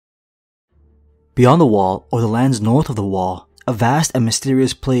Beyond the Wall, or the lands north of the Wall, a vast and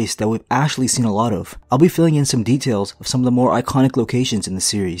mysterious place that we've actually seen a lot of. I'll be filling in some details of some of the more iconic locations in the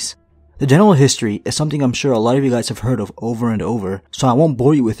series. The general history is something I'm sure a lot of you guys have heard of over and over, so I won't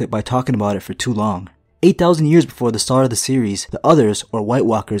bore you with it by talking about it for too long. 8,000 years before the start of the series, the Others, or White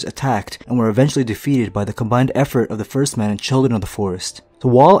Walkers, attacked and were eventually defeated by the combined effort of the First Men and Children of the Forest. The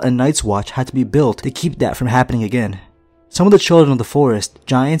Wall and Night's Watch had to be built to keep that from happening again. Some of the Children of the Forest,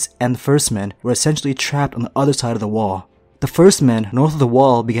 Giants, and the First Men were essentially trapped on the other side of the Wall. The First Men north of the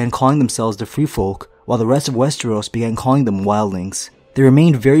Wall began calling themselves the Free Folk, while the rest of Westeros began calling them Wildlings. They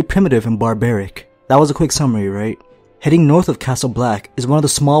remained very primitive and barbaric. That was a quick summary, right? Heading north of Castle Black is one of the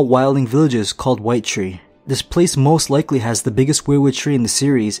small wildling villages called Whitetree. This place most likely has the biggest weirwood tree in the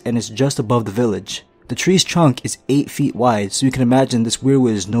series and is just above the village. The tree's trunk is 8 feet wide, so you can imagine this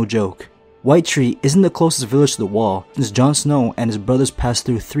weirwood is no joke. Whitetree isn't the closest village to the Wall, since Jon Snow and his brothers passed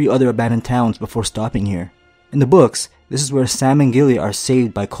through 3 other abandoned towns before stopping here. In the books, this is where Sam and Gilly are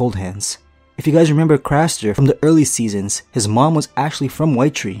saved by Cold Hands. If you guys remember Craster from the early seasons, his mom was actually from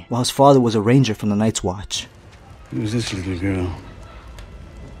Whitetree, while his father was a ranger from the Night's Watch. Who's this little girl?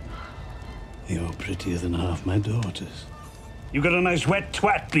 You're prettier than half my daughters. You got a nice wet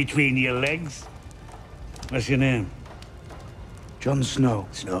twat between your legs. What's your name? Jon Snow.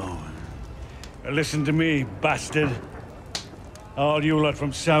 Snow. Listen to me, bastard. All you lot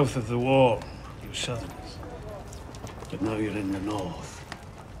from south of the Wall. You Southerners. But now you're in the north.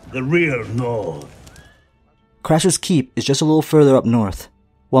 The real north. Craster's Keep is just a little further up north.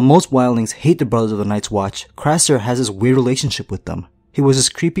 While most wildlings hate the Brothers of the Night's Watch, Craster has this weird relationship with them. He was this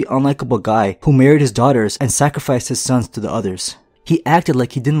creepy, unlikable guy who married his daughters and sacrificed his sons to the others. He acted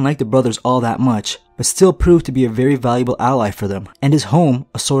like he didn't like the brothers all that much, but still proved to be a very valuable ally for them, and his home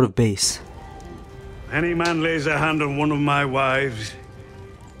a sort of base. Any man lays a hand on one of my wives,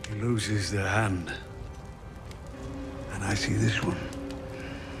 he loses their hand. And I see this one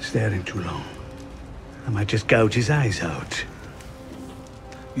staring too long. I might just gouge his eyes out.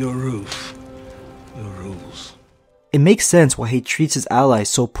 Your roof, your rules. It makes sense why he treats his allies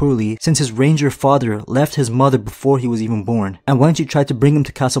so poorly, since his ranger father left his mother before he was even born, and when she tried to bring him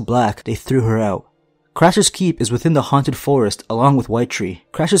to Castle Black, they threw her out. Craster's Keep is within the Haunted Forest along with Whitetree.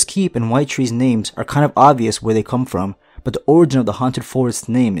 Craster's Keep and Whitetree's names are kind of obvious where they come from, but the origin of the Haunted Forest's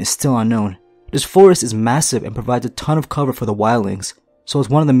name is still unknown. This forest is massive and provides a ton of cover for the wildlings, so it's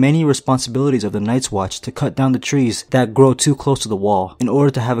one of the many responsibilities of the Night's Watch to cut down the trees that grow too close to the Wall in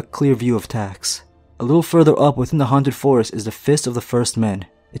order to have a clear view of attacks. A little further up within the Haunted Forest is the Fist of the First Men.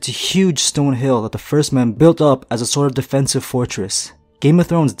 It's a huge stone hill that the First Men built up as a sort of defensive fortress. Game of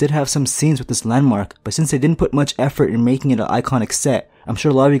Thrones did have some scenes with this landmark, but since they didn't put much effort in making it an iconic set, I'm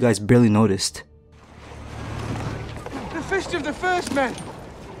sure a lot of you guys barely noticed. The Fist of the First Men!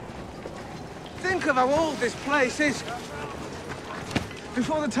 Think of how old this place is.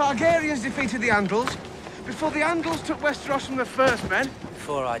 Before the Targaryens defeated the Andals, before the Andals took Westeros from the First Men.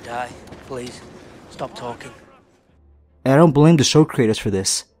 Before I die, please, stop talking. And I don't blame the show creators for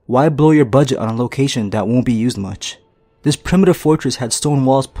this. Why blow your budget on a location that won't be used much? This primitive fortress had stone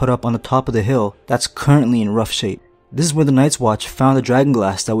walls put up on the top of the hill that's currently in rough shape. This is where the Night's Watch found the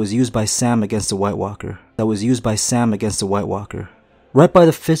dragonglass that was used by Sam against the White Walker. Right by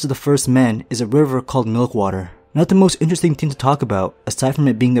the Fist of the First Men is a river called Milkwater. Not the most interesting thing to talk about, aside from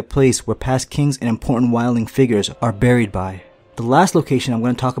it being the place where past kings and important wildling figures are buried by. The last location I'm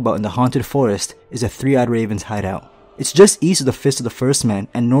going to talk about in the Haunted Forest is the Three-Eyed Raven's hideout. It's just east of the Fist of the First Men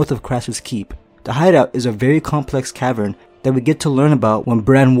and north of Craster's Keep. The hideout is a very complex cavern that we get to learn about when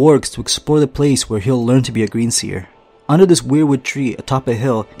Bran wargs to explore the place where he'll learn to be a greenseer. Under this weirwood tree atop a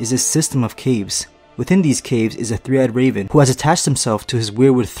hill is this system of caves. Within these caves is a three-eyed raven who has attached himself to his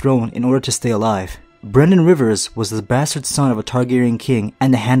weirwood throne in order to stay alive. Brendan Rivers was the bastard son of a Targaryen king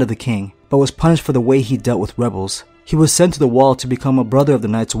and the Hand of the King, but was punished for the way he dealt with rebels. He was sent to the Wall to become a brother of the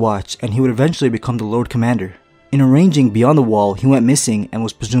Night's Watch, and he would eventually become the Lord Commander. In arranging Beyond the Wall, he went missing and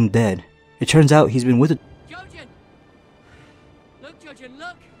was presumed dead. It turns out he's been with the— Jojen! Look, Jojen,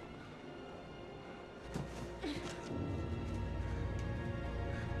 look!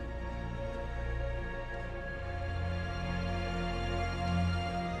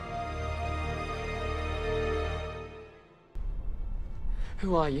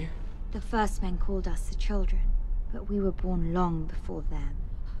 Who are you? The First Men called us the children, but we were born long before them.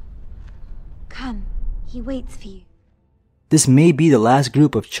 Come, he waits for you. This may be the last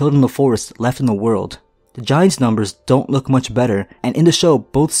group of children of the forest left in the world. The giants' numbers don't look much better, and in the show,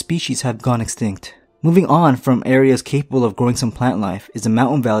 both species have gone extinct. Moving on from areas capable of growing some plant life is a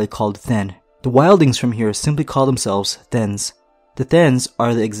mountain valley called Then. The wildlings from here simply call themselves Thens. The Thens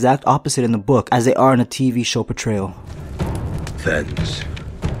are the exact opposite in the book as they are in a TV show portrayal. Thens.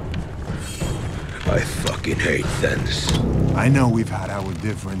 I fucking hate Thens. I know we've had our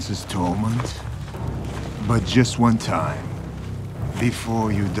differences, Tormund. But just one time,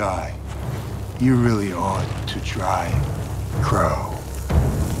 before you die, you really ought to try Crow.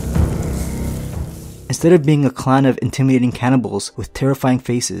 Instead of being a clan of intimidating cannibals with terrifying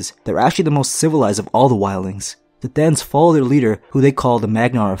faces, they're actually the most civilized of all the wildlings. The Thens follow their leader, who they call the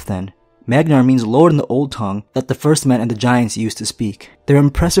Magnar of Then. Magnar means Lord in the Old Tongue that the first men and the giants used to speak. They're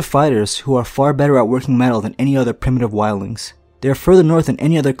impressive fighters who are far better at working metal than any other primitive wildlings. They are further north than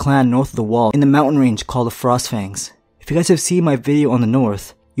any other clan north of the wall in the mountain range called the Frostfangs. If you guys have seen my video on the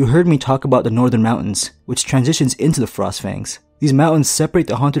north, you heard me talk about the northern mountains, which transitions into the Frostfangs. These mountains separate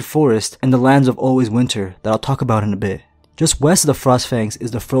the haunted forest and the lands of always winter that I'll talk about in a bit. Just west of the Frostfangs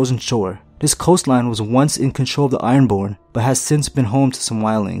is the frozen shore. This coastline was once in control of the Ironborn, but has since been home to some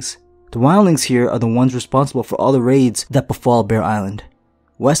wildlings. The wildlings here are the ones responsible for all the raids that befall Bear Island.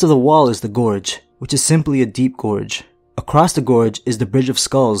 West of the wall is the gorge, which is simply a deep gorge. Across the gorge is the Bridge of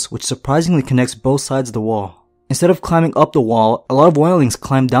Skulls, which surprisingly connects both sides of the wall. Instead of climbing up the wall, a lot of wildlings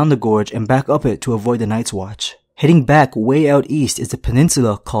climb down the gorge and back up it to avoid the Night's Watch. Heading back way out east is the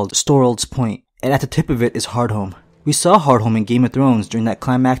peninsula called Storald's Point, and at the tip of it is Hardhome. We saw Hardhome in Game of Thrones during that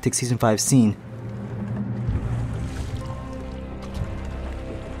climactic Season 5 scene.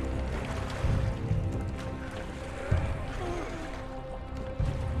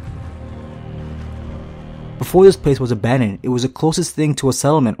 Before this place was abandoned, it was the closest thing to a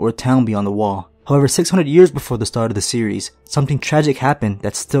settlement or a town beyond the wall. However, 600 years before the start of the series, something tragic happened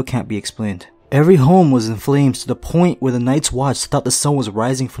that still can't be explained. Every home was in flames to the point where the Night's Watch thought the sun was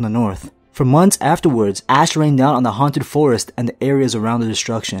rising from the north. For months afterwards, ash rained down on the haunted forest and the areas around the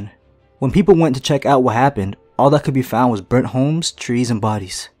destruction. When people went to check out what happened, all that could be found was burnt homes, trees, and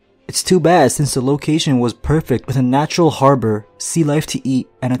bodies. It's too bad since the location was perfect with a natural harbor, sea life to eat,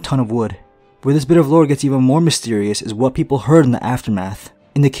 and a ton of wood. Where this bit of lore gets even more mysterious is what people heard in the aftermath.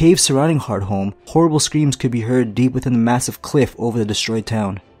 In the caves surrounding Hardhome, horrible screams could be heard deep within the massive cliff over the destroyed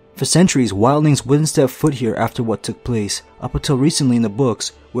town. For centuries, wildlings wouldn't step foot here after what took place, up until recently in the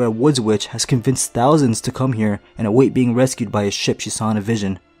books, where a woods witch has convinced thousands to come here and await being rescued by a ship she saw in a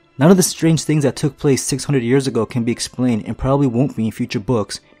vision. None of the strange things that took place 600 years ago can be explained and probably won't be in future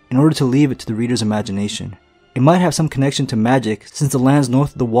books in order to leave it to the reader's imagination. It might have some connection to magic since the lands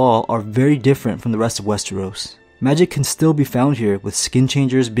north of the wall are very different from the rest of Westeros. Magic can still be found here, with skin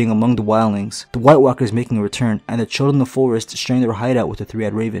changers being among the wildlings, the White Walkers making a return, and the children of the forest sharing their hideout with the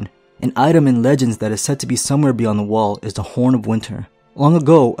three-eyed raven. An item in legends that is said to be somewhere beyond the wall is the Horn of Winter. Long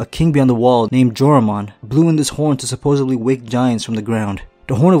ago, a king beyond the wall named Joramun blew in this horn to supposedly wake giants from the ground.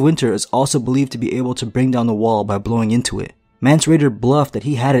 The Horn of Winter is also believed to be able to bring down the wall by blowing into it. Mance Rayder bluffed that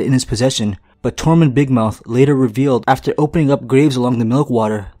he had it in his possession, but Tormund Bigmouth later revealed after opening up graves along the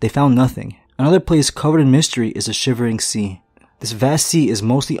Milkwater, they found nothing. Another place covered in mystery is the Shivering Sea. This vast sea is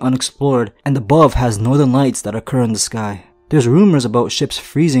mostly unexplored, and above has northern lights that occur in the sky. There's rumors about ships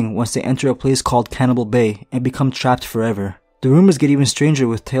freezing once they enter a place called Cannibal Bay and become trapped forever. The rumors get even stranger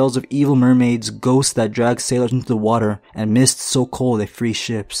with tales of evil mermaids, ghosts that drag sailors into the water, and mists so cold they freeze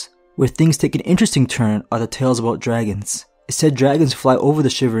ships. Where things take an interesting turn are the tales about dragons. It's said dragons fly over the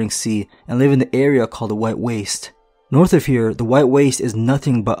Shivering Sea and live in the area called the White Waste. North of here, the White Waste is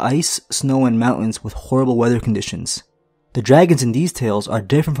nothing but ice, snow, and mountains with horrible weather conditions. The dragons in these tales are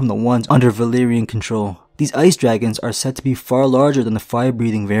different from the ones under Valyrian control. These ice dragons are said to be far larger than the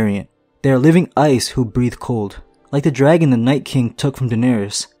fire-breathing variant. They are living ice who breathe cold. Like the dragon the Night King took from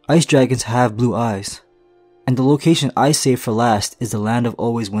Daenerys, ice dragons have blue eyes. And the location I saved for last is the Land of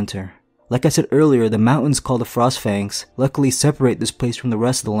Always Winter. Like I said earlier, the mountains called the Frostfangs luckily separate this place from the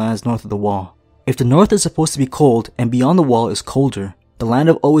rest of the lands north of the wall. If the north is supposed to be cold and beyond the wall is colder, the Land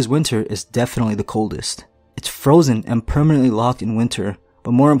of Always Winter is definitely the coldest. It's frozen and permanently locked in winter,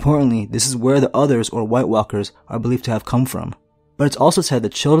 but more importantly, this is where the others or White Walkers are believed to have come from. But it's also said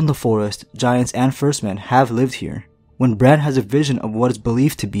that children of the forest, giants, and first men have lived here. When Bran has a vision of what is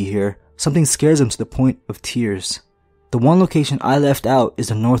believed to be here, something scares him to the point of tears. The one location I left out is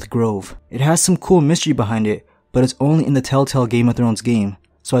the North Grove. It has some cool mystery behind it, but it's only in the Telltale Game of Thrones game,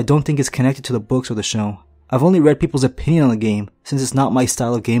 so I don't think it's connected to the books or the show. I've only read people's opinion on the game, since it's not my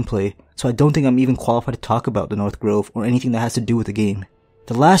style of gameplay, so I don't think I'm even qualified to talk about the North Grove or anything that has to do with the game.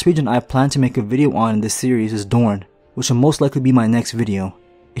 The last region I plan to make a video on in this series is Dorne, which will most likely be my next video.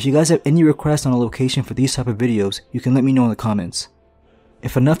 If you guys have any requests on a location for these type of videos, you can let me know in the comments.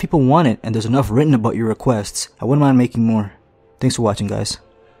 If enough people want it and there's enough written about your requests, I wouldn't mind making more. Thanks for watching, guys.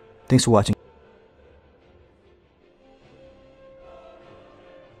 Thanks for watching.